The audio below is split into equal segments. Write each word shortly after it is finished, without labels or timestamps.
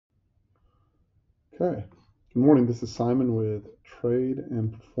Okay. Good morning. This is Simon with Trade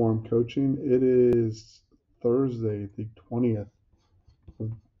and Perform Coaching. It is Thursday, the 20th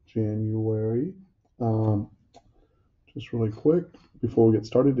of January. Um, just really quick, before we get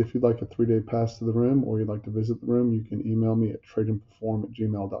started, if you'd like a 3-day pass to the room or you'd like to visit the room, you can email me at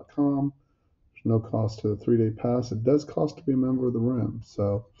tradeandperform@gmail.com. There's no cost to the 3-day pass. It does cost to be a member of the room.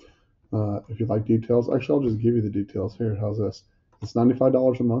 So if you'd like details, actually, I'll just give you the details here. How's this? It's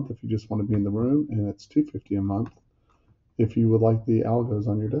 $95 a month if you just want to be in the room, and it's $250 a month if you would like the algos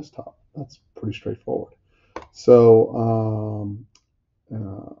on your desktop. That's pretty straightforward. So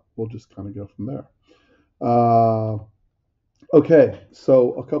we'll just kind of go from there. Okay,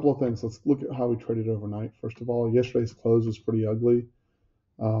 so a couple of things. Let's look at how we traded overnight. First of all, yesterday's close was pretty ugly,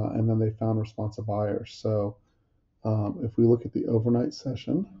 and then they found responsive buyers. So if we look at the overnight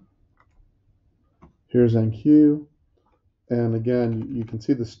session, here's NQ. And again, you can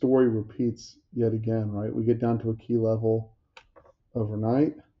see the story repeats yet again, right? We get down to a key level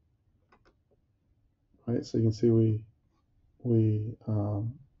overnight, right? So you can see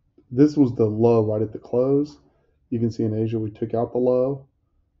this was the low right at the close. You can see in Asia we took out the low,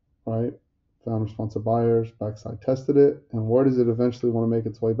 right? Found responsive buyers, backside tested it, and where does it eventually want to make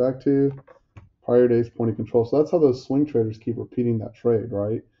its way back to? Prior day's point of control. So that's how those swing traders keep repeating that trade,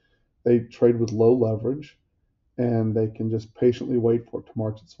 right? They trade with low leverage, and they can just patiently wait for it to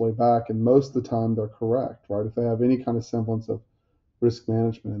march its way back. And most of the time they're correct, right? If they have any kind of semblance of risk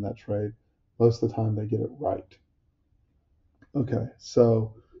management in that trade, most of the time they get it right. Okay,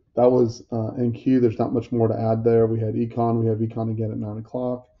 so that was NQ. There's not much more to add there. We had Econ. We have Econ again at 9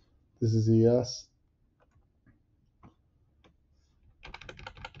 o'clock. This is ES.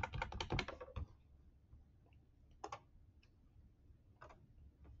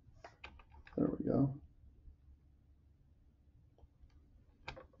 There we go.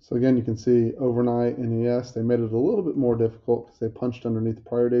 So again, you can see overnight in ES, they made it a little bit more difficult because they punched underneath the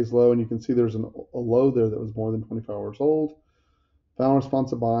prior day's low, and you can see there's a low there that was more than 24 hours old. Found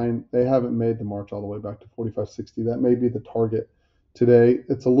responsive buying. They haven't made the march all the way back to 45.60. That may be the target today.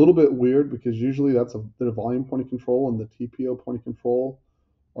 It's a little bit weird because usually that's the volume point of control and the TPO point of control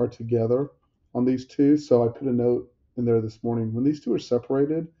are together on these two. So I put a note in there this morning. When these two are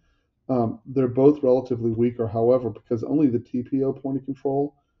separated, they're both relatively weaker. However, because only the TPO point of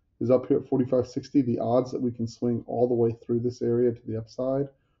control is up here at 45.60, the odds that we can swing all the way through this area to the upside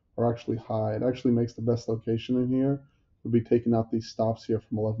are actually high. It actually makes the best location in here would be taking out these stops here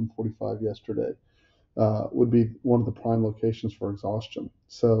from 11:45 yesterday. Would be one of the prime locations for exhaustion.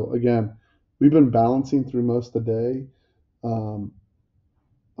 So again, we've been balancing through most of the day. I'll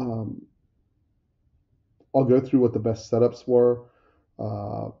go through what the best setups were.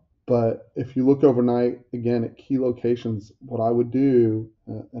 But if you look overnight, again, at key locations, what I would do,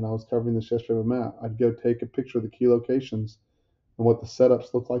 and I was covering this yesterday with Matt, I'd go take a picture of the key locations and what the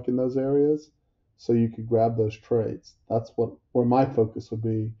setups look like in those areas so you could grab those trades. That's where my focus would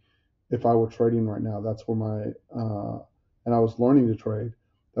be if I were trading right now. That's where and I was learning to trade,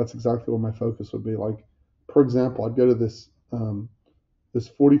 that's exactly where my focus would be. Like, for example, I'd go to this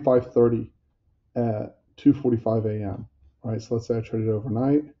 45.30 at 2:45 a.m. Right, so let's say I traded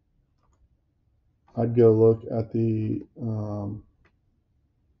overnight. I'd go look at the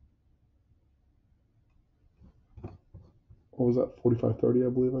what was that, 45.30, I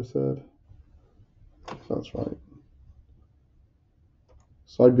believe I said. That's right.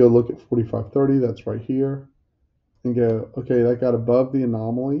 So I'd go look at 45.30, that's right here, and go, okay, that got above the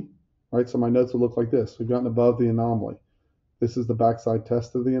anomaly, right? So my notes will look like this. We've gotten above the anomaly. This is the backside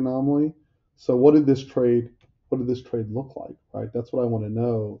test of the anomaly. So what did this trade look like, right? That's what I want to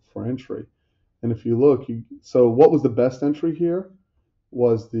know for entry. And if you look, so what was the best entry here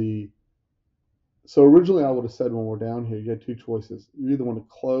was so originally I would have said when we're down here, you had two choices. You either want to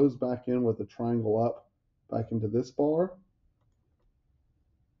close back in with a triangle up back into this bar,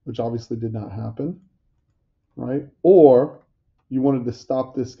 which obviously did not happen, right? Or you wanted to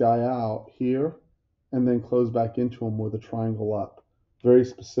stop this guy out here and then close back into him with a triangle up. Very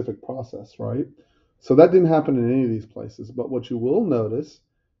specific process, right? So that didn't happen in any of these places. But what you will notice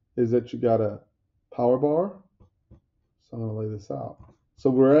is that you got a power bar. So I'm going to lay this out. So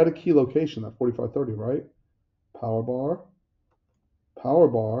we're at a key location at 45.30, right? Power bar, power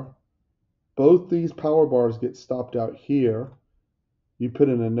bar. Both these power bars get stopped out here. You put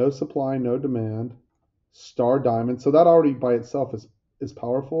in a no supply, no demand, star diamond. So that already by itself is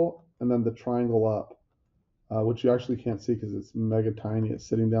powerful. And then the triangle up, which you actually can't see because it's mega tiny. It's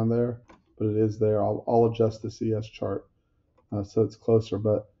sitting down there, but it is there. I'll adjust the CS chart so it's closer.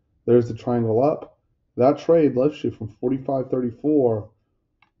 But there's the triangle up. That trade left you from 45.34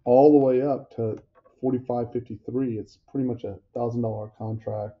 all the way up to 45.53. It's pretty much a $1,000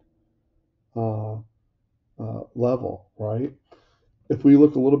 contract uh, level, right? If we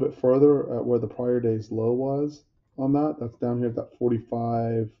look a little bit further at where the prior day's low was on that, that's down here at that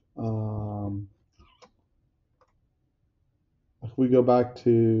 45. If we go back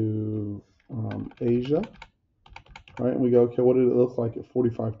to Asia, right, and we go, okay, what did it look like at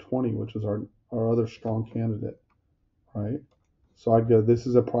 45.20, which is our other strong candidate, right? So I'd go, this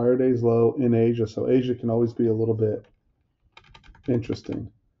is a prior day's low in Asia. So Asia can always be a little bit interesting,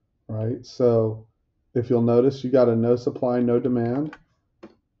 right? So if you'll notice, you got a no supply, no demand,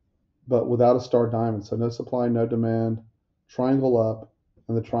 but without a star diamond. So no supply, no demand, triangle up,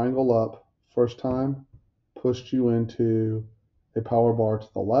 and the triangle up first time pushed you into a power bar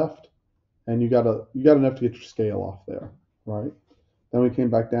to the left, and you got enough to get your scale off there, right? Then we came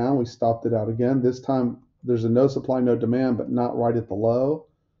back down, we stopped it out again. This time there's a no supply, no demand, but not right at the low.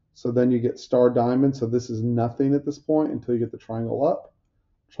 So then you get star diamond. So this is nothing at this point until you get the triangle up.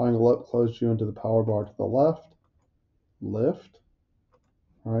 Triangle up closed you into the power bar to the left, lift,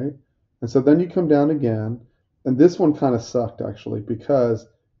 right? And so then you come down again, and this one kind of sucked actually because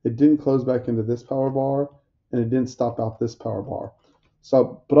it didn't close back into this power bar and it didn't stop out this power bar.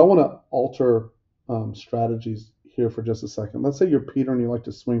 So, but I want to alter strategies here for just a second. Let's say you're Peter and you like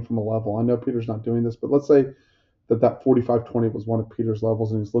to swing from a level. I know Peter's not doing this, but let's say that 45.20 was one of Peter's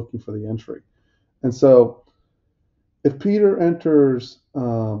levels and he's looking for the entry. And so if Peter enters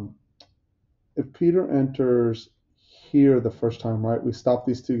here the first time, right? We stop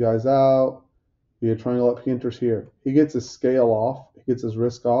these two guys out. You triangle up, he enters here. He gets his scale off, he gets his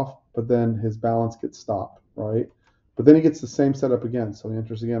risk off, but then his balance gets stopped, right? But then he gets the same setup again. So he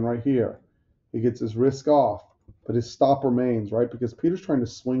enters again right here. He gets his risk off, but his stop remains, right? Because Peter's trying to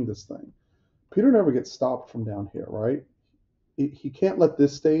swing this thing. Peter never gets stopped from down here, right? He can't let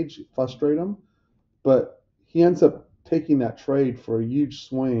this stage frustrate him, but he ends up taking that trade for a huge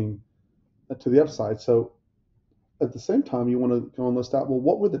swing to the upside. So at the same time, you want to go and list out, well,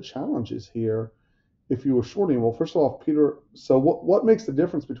 what were the challenges here if you were shorting? Well, first of all, Peter, so what makes the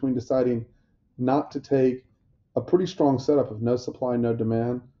difference between deciding not to take a pretty strong setup of no supply, no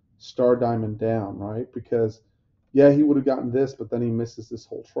demand, star diamond down, right? Because yeah, he would have gotten this, but then he misses this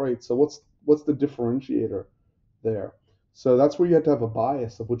whole trade. So what's the differentiator there? So that's where you have to have a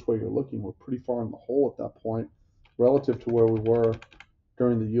bias of which way you're looking. We're pretty far in the hole at that point relative to where we were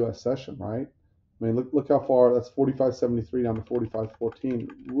during the US session, right? I mean, look how far, that's 45.73 down to 45.14,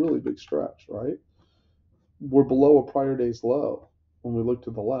 really big stretch, right? We're below a prior day's low when we look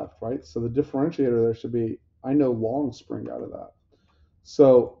to the left, right? So the differentiator there should be, I know long spring out of that.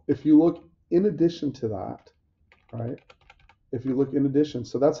 So if you look in addition to that, right? If you look in addition,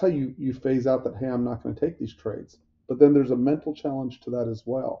 so that's how you phase out that, hey, I'm not going to take these trades. But then there's a mental challenge to that as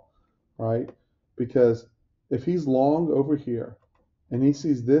well, right? Because if he's long over here and he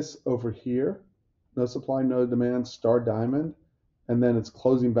sees this over here, no supply, no demand, star diamond, and then it's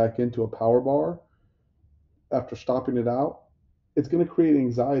closing back into a power bar after stopping it out, it's going to create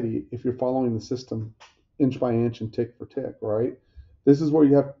anxiety if you're following the system inch by inch and tick for tick, right? This is where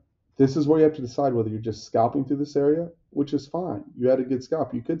you have to decide whether you're just scalping through this area, which is fine. You had a good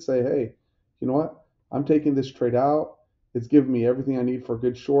scalp. You could say, hey, you know what? I'm taking this trade out. It's giving me everything I need for a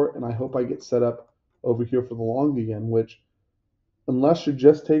good short, and I hope I get set up over here for the long again, which unless you're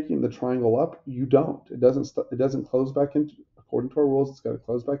just taking the triangle up, you don't. It doesn't close back into, according to our rules, it's got to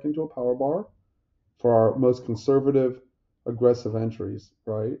close back into a power bar for our most conservative, aggressive entries,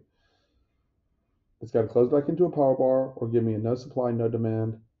 right? It's got to close back into a power bar or give me a no supply, no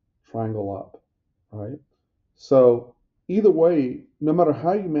demand, triangle up, right? So either way, no matter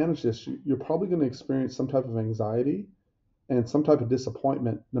how you manage this, you're probably going to experience some type of anxiety and some type of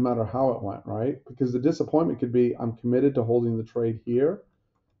disappointment no matter how it went, right? Because the disappointment could be, I'm committed to holding the trade here,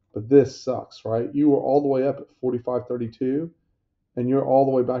 but this sucks, right? You were all the way up at 45.32 and you're all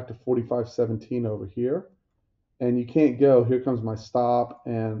the way back to 45.17 over here. And you can't go, here comes my stop,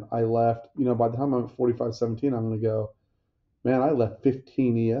 and I left. By the time I'm at 45.17, I'm going to go, man, I left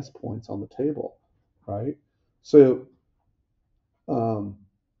 15 ES points on the table, right? So I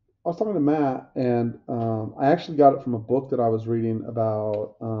was talking to Matt, and I actually got it from a book that I was reading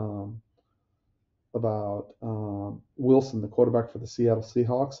about Wilson, the quarterback for the Seattle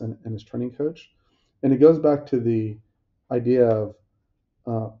Seahawks, and his training coach. And it goes back to the idea of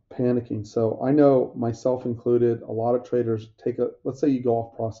panicking. So I know, myself included, a lot of traders let's say you go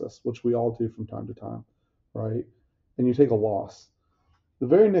off process, which we all do from time to time, right? And you take a loss. The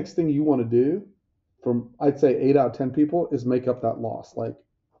very next thing you want to do, from I'd say 8 out of 10 people, is make up that loss. Like,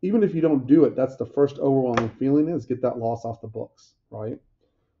 even if you don't do it, that's the first overwhelming feeling, is get that loss off the books, right?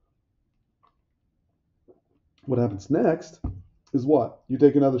 What happens next is what? You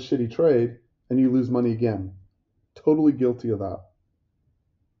take another shitty trade and you lose money again. Totally guilty of that.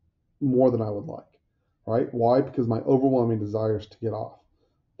 More than I would like. Right? Why? Because my overwhelming desire is to get off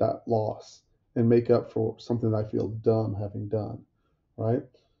that loss and make up for something that I feel dumb having done. Right?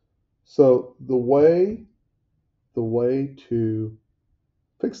 So the way to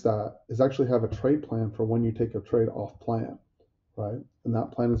fix that is actually have a trade plan for when you take a trade off plan, right? And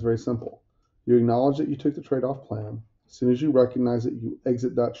that plan is very simple. You acknowledge that you took the trade off plan. As soon as you recognize it, you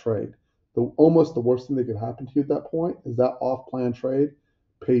exit that trade. Almost the worst thing that could happen to you at that point is that off plan trade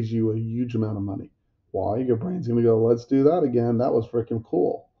pays you a huge amount of money. Why? Your brain's going to go, let's do that again. That was freaking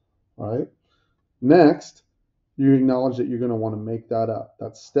cool, right? Next, you acknowledge that you're going to want to make that up.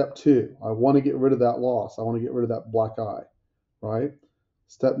 That's step two. I want to get rid of that loss. I want to get rid of that black eye, right?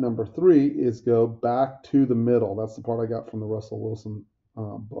 Step number three is go back to the middle. That's the part I got from the Russell Wilson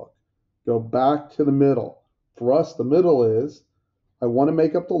book. Go back to the middle. For us, the middle is I want to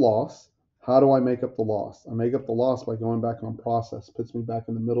make up the loss. How do I make up the loss? I make up the loss by going back on process. Puts me back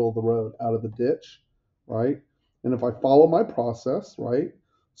in the middle of the road, out of the ditch, right? And if I follow my process, right?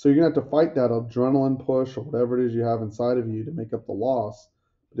 So you're gonna have to fight that adrenaline push or whatever it is you have inside of you to make up the loss.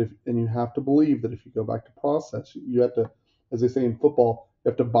 And you have to believe that if you go back to process, you have to, as they say in football, you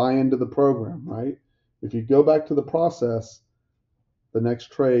have to buy into the program, right? If you go back to the process, the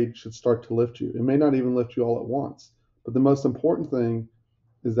next trade should start to lift you. It may not even lift you all at once, but the most important thing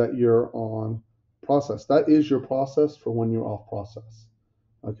is that you're on process. That is your process for when you're off process.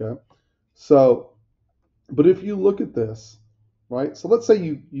 Okay. So, but if you look at this, right? So let's say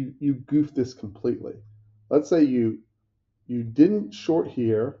you goof this completely. Let's say you didn't short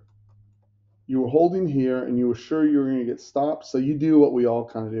here, you were holding here, and you were sure you were going to get stopped. So you do what we all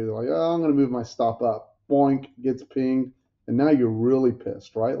kind of do. They're like, oh, I'm going to move my stop up. Boink, gets pinged, and now you're really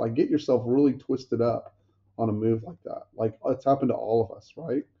pissed, right? Like get yourself really twisted up on a move like that. Like it's happened to all of us,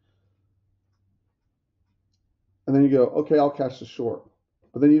 right? And then you go, okay, I'll catch the short.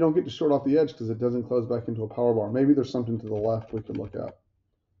 But then you don't get to short off the edge because it doesn't close back into a power bar. Maybe there's something to the left we could look at.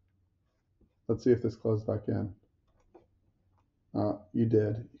 Let's see if this closed back in. You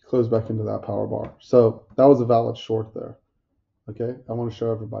did. You closed back into that power bar. So that was a valid short there. Okay, I want to show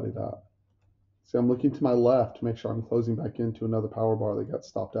everybody that. See, I'm looking to my left to make sure I'm closing back into another power bar that got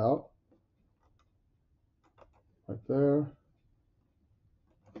stopped out. Right there.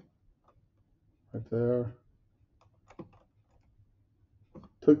 Right there.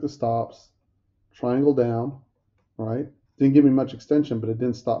 Took the stops. Triangle down. Right? Didn't give me much extension, but it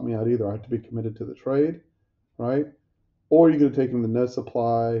didn't stop me out either. I have to be committed to the trade. Right? Or you could have taken the no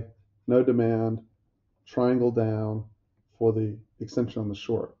supply, no demand, triangle down for the extension on the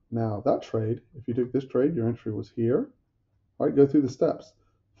short. Now that trade, if you took this trade, your entry was here. All right, go through the steps.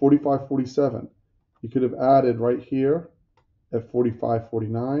 45.47. You could have added right here at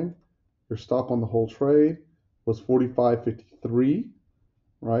 45.49. Your stop on the whole trade was 45.53,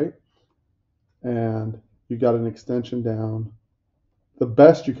 right? And you got an extension down. The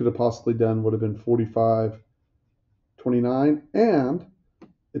best you could have possibly done would have been 45.29, and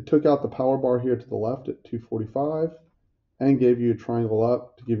it took out the power bar here to the left at 245 and gave you a triangle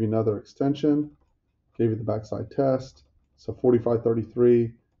up to give you another extension, gave you the backside test. So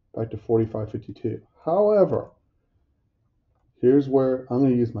 45.33 back to 45.52. However, here's where I'm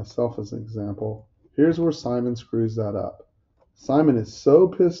going to use myself as an example. Here's where Simon screws that up. Simon is so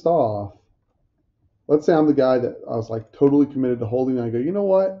pissed off. Let's say I'm the guy that I was like totally committed to holding. And I go, you know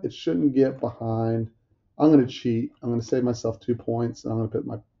what? It shouldn't get behind. I'm going to cheat. I'm going to save myself 2 points. And I'm going to put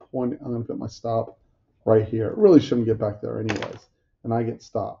my point. I'm going to put my stop right here. It really shouldn't get back there anyways. And I get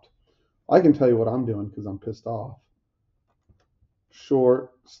stopped. I can tell you what I'm doing because I'm pissed off.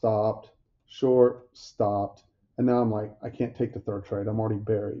 Short, stopped, short, stopped. And now I'm like, I can't take the third trade. I'm already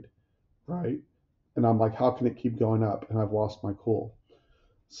buried, right? And I'm like, how can it keep going up? And I've lost my cool.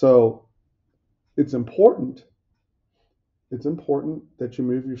 So it's important. It's important that you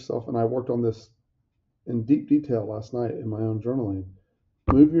move yourself. And I worked on this in deep detail last night in my own journaling.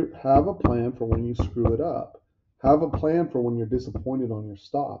 Have a plan for when you screw it up. Have a plan for when you're disappointed on your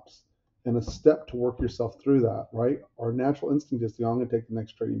stops and a step to work yourself through that, right? Our natural instinct is to go, I'm going to take the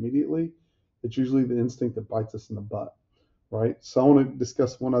next trade immediately. It's usually the instinct that bites us in the butt, right? So I want to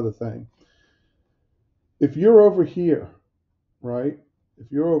discuss one other thing. If you're over here, right?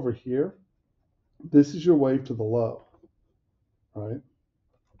 If you're over here, this is your wave to the low, right?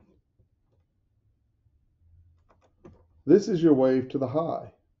 This is your wave to the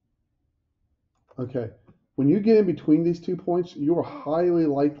high. Okay. When you get in between these 2 points, you are highly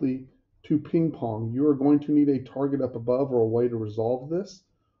likely to ping pong. You are going to need a target up above or a way to resolve this,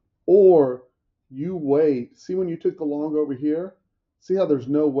 or you wait. See when you took the long over here? See how there's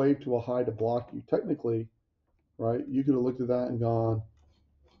no wave to a high to block you. Technically, right, you could have looked at that and gone,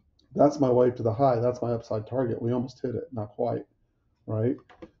 that's my wave to the high. That's my upside target. We almost hit it. Not quite, right?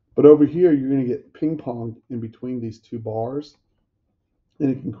 But over here, you're going to get ping ponged in between these two bars, and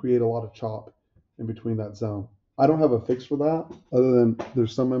it can create a lot of chop in between that zone. I don't have a fix for that, other than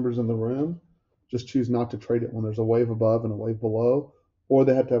there's some members in the room just choose not to trade it when there's a wave above and a wave below, or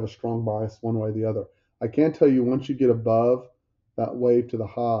they have to have a strong bias one way or the other. I can tell you once you get above that wave to the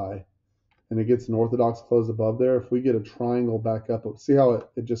high and it gets an orthodox close above there, if we get a triangle back up, see how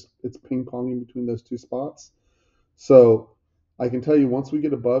it's ping ponging between those two spots? So I can tell you once we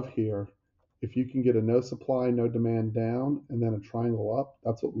get above here, if you can get a no supply, no demand down, and then a triangle up,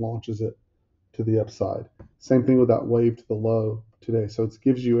 that's what launches it to the upside. Same thing with that wave to the low today. So it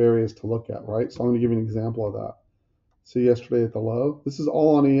gives you areas to look at, right? So I'm going to give you an example of that. So yesterday at the low, this is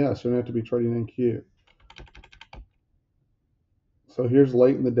all on ES. You don't have to be trading NQ. So here's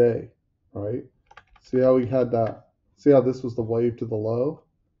late in the day, right? See how we had that? See how this was the wave to the low?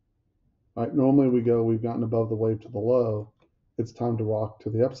 Right? Normally we've gotten above the wave to the low. It's time to rock to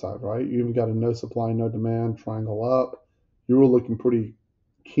the upside, right? You even got a no supply, no demand, triangle up. You were looking pretty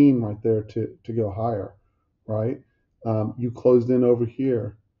keen right there to go higher, right? You closed in over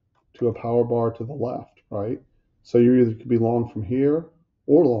here to a power bar to the left, right? So you either could be long from here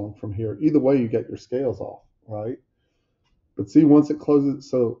or long from here. Either way, you get your scales off, right? But see, once it closes,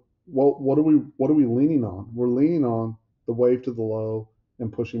 so what are we leaning on? We're leaning on the wave to the low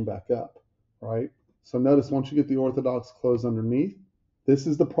and pushing back up, right? So notice once you get the orthodox close underneath, this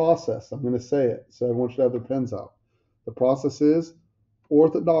is the process. I'm going to say it, so everyone should have their pens out. The process is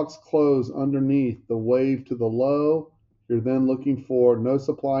orthodox close underneath the wave to the low. You're then looking for no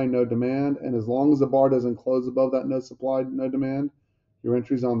supply, no demand, and as long as the bar doesn't close above that no supply, no demand, your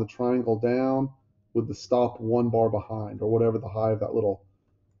entry's on the triangle down with the stop one bar behind, or whatever the high of that little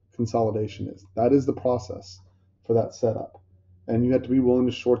consolidation is. That is the process for that setup. And you have to be willing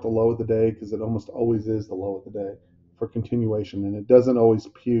to short the low of the day, because it almost always is the low of the day for continuation. And it doesn't always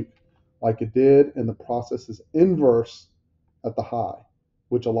puke like it did. And the process is inverse at the high,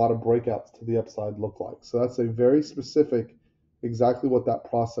 which a lot of breakouts to the upside look like. So that's a very specific, exactly what that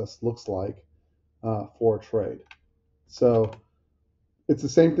process looks like for a trade. So it's the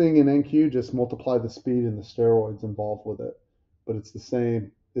same thing in NQ, just multiply the speed and the steroids involved with it. But it's the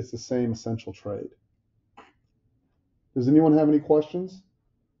same essential trade. Does anyone have any questions?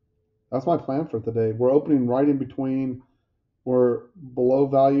 That's my plan for today. We're opening right in between. We're below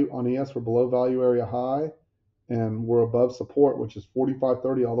value on ES, we're below value area high, and we're above support, which is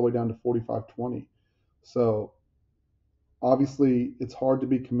 45.30 all the way down to 45.20. So obviously it's hard to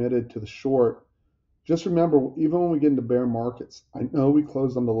be committed to the short. Just remember, even when we get into bear markets, I know we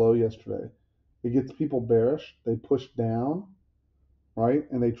closed on the low yesterday. It gets people bearish, they push down, right?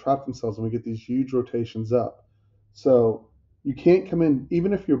 And they trap themselves, and we get these huge rotations up. So you can't come in,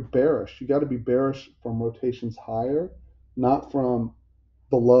 even if you're bearish, you got to be bearish from rotations higher, not from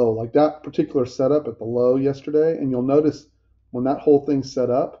the low. Like that particular setup at the low yesterday, and you'll notice when that whole thing set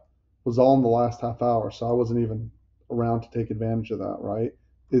up was all in the last half hour, so I wasn't even around to take advantage of that, right?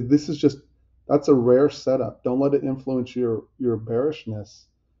 This is just, that's a rare setup. Don't let it influence your bearishness.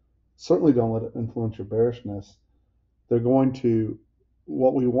 Certainly don't let it influence your bearishness. They're going to,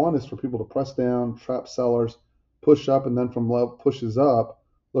 what we want is for people to press down, trap sellers, push up, and then from pushes up,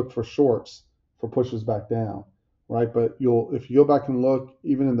 look for shorts for pushes back down, right? But if you go back and look,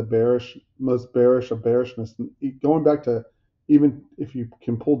 even in the most bearish of bearishness, going back to, even if you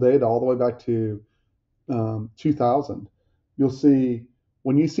can pull data all the way back to 2000, you'll see,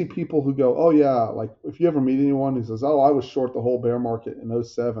 when you see people who go, oh yeah, like if you ever meet anyone who says, oh, I was short the whole bear market in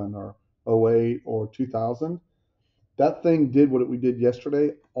 07 or 08 or 2000, that thing did what we did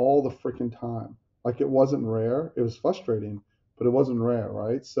yesterday all the freaking time. Like, it wasn't rare. It was frustrating, but it wasn't rare,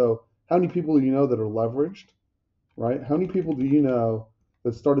 right? So how many people do you know that are leveraged, right? How many people do you know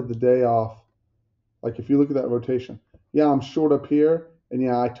that started the day off, like if you look at that rotation, yeah, I'm short up here, and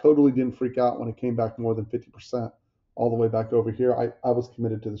yeah, I totally didn't freak out when it came back more than 50% all the way back over here. I was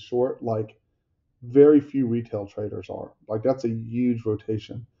committed to the short, like very few retail traders are. Like, that's a huge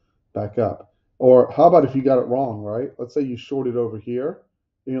rotation back up. Or how about if you got it wrong, right? Let's say you shorted over here,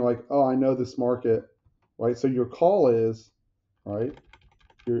 and you're like, oh, I know this market, right? So your call is, right,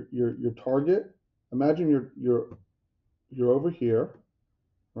 your target. Imagine you're over here,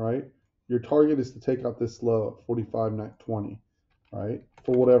 right? Your target is to take out this low at 45.20, right?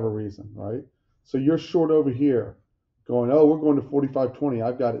 For whatever reason, right? So you're short over here, going, oh, we're going to 45.20.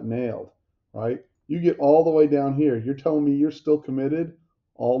 I've got it nailed, right? You get all the way down here. You're telling me you're still committed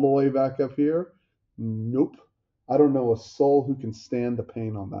all the way back up here? Nope. I don't know a soul who can stand the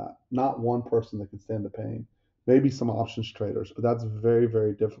pain on that. Not one person that can stand the pain. Maybe some options traders, but that's very,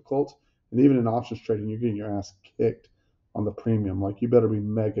 very difficult. And even in options trading, you're getting your ass kicked on the premium. Like you better be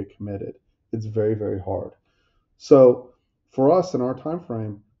mega committed. It's very, very hard. So for us in our time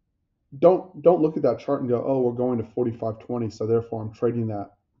frame, don't look at that chart and go, oh, we're going to 45.20, so therefore I'm trading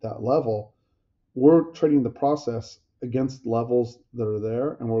that level. We're trading the process against levels that are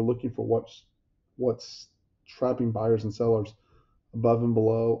there, and we're looking for what's trapping buyers and sellers above and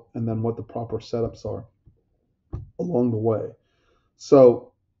below, and then what the proper setups are along the way.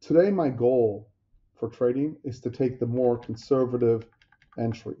 So today my goal for trading is to take the more conservative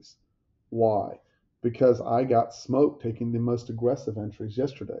entries. Why? Because I got smoked taking the most aggressive entries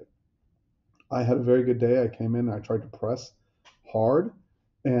yesterday. I had a very good day. I came in and I tried to press hard,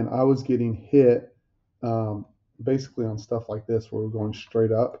 and I was getting hit basically on stuff like this where we're going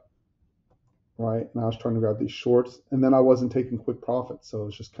straight up, right? And I was trying to grab these shorts, and then I wasn't taking quick profits, so it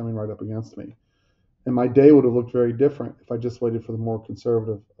was just coming right up against me. And my day would have looked very different if I just waited for the more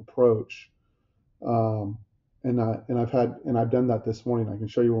conservative approach. Um, and I've done that this morning. I can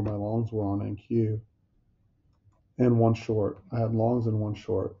show you where my longs were on NQ and one short. I had longs and one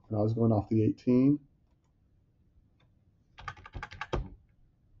short, and I was going off the 18.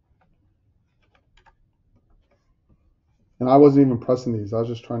 And I wasn't even pressing these. I was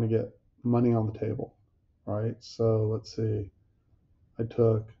just trying to get money on the table, right? So let's see. I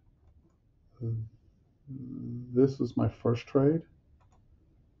took, this was my first trade.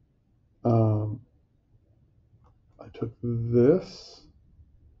 I took this,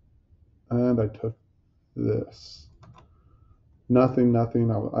 and I took this. Nothing.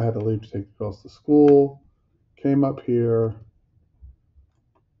 I had to leave to take the girls to school. Came up here,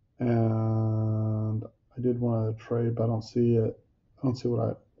 and I did one other trade, but I don't see it. I don't see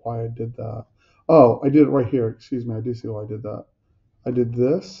why I did that. Oh, I did it right here. Excuse me. I do see why I did that. I did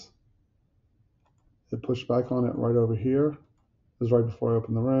this. It pushed back on it right over here. It was right before I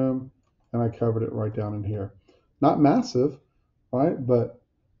opened the room, and I covered it right down in here. Not massive, right? But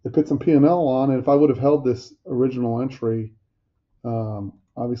it put some P&L on, and if I would have held this original entry,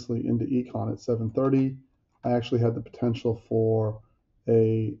 obviously into econ at 730, I actually had the potential for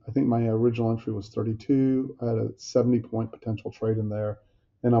I think my original entry was 32. I had a 70-point potential trade in there,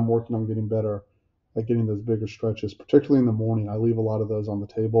 and I'm working on getting better at getting those bigger stretches, particularly in the morning. I leave a lot of those on the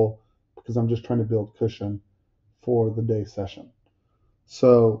table because I'm just trying to build cushion for the day session.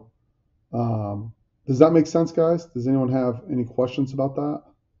 So, does that make sense, guys? Does anyone have any questions about that?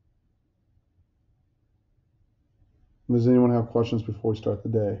 Does anyone have questions before we start the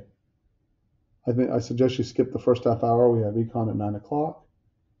day? I suggest you skip the first half hour. We have econ at 9 o'clock.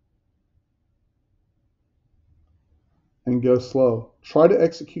 And go slow. Try to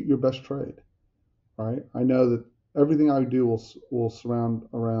execute your best trade, right? I know that everything I do will surround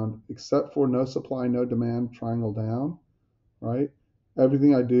around, except for no supply, no demand, triangle down, right?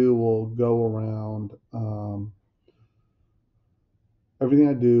 Everything I do will go around,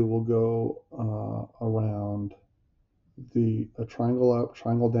 around a triangle up,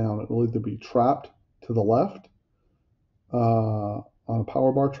 triangle down. It will either be trapped to the left on a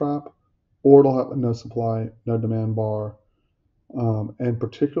power bar trap, or it'll have a no supply, no demand bar. And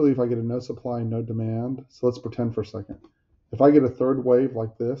particularly if I get a no supply, no demand. So let's pretend for a second. If I get a third wave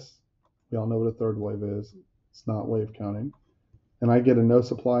like this, we all know what a third wave is. It's not wave counting. And I get a no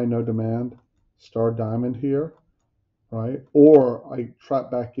supply, no demand, star diamond here, right? Or I trap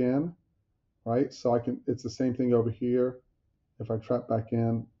back in, right? So it's the same thing over here. If I trap back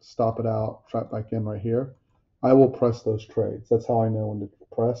in, stop it out, trap back in right here, I will press those trades. That's how I know when to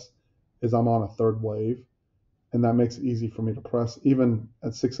press, is I'm on a third wave. And that makes it easy for me to press. Even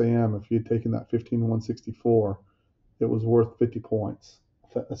at 6 a.m., if you'd taken that 15,164, it was worth 50 points,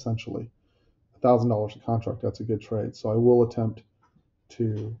 essentially. $1,000 a contract, that's a good trade. So I will attempt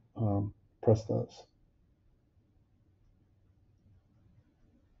to press those.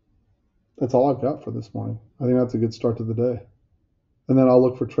 That's all I've got for this morning. I think that's a good start to the day. And then I'll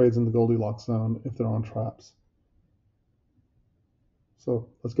look for trades in the Goldilocks zone if they're on traps. So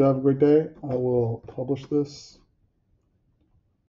let's go have a great day. I will publish this.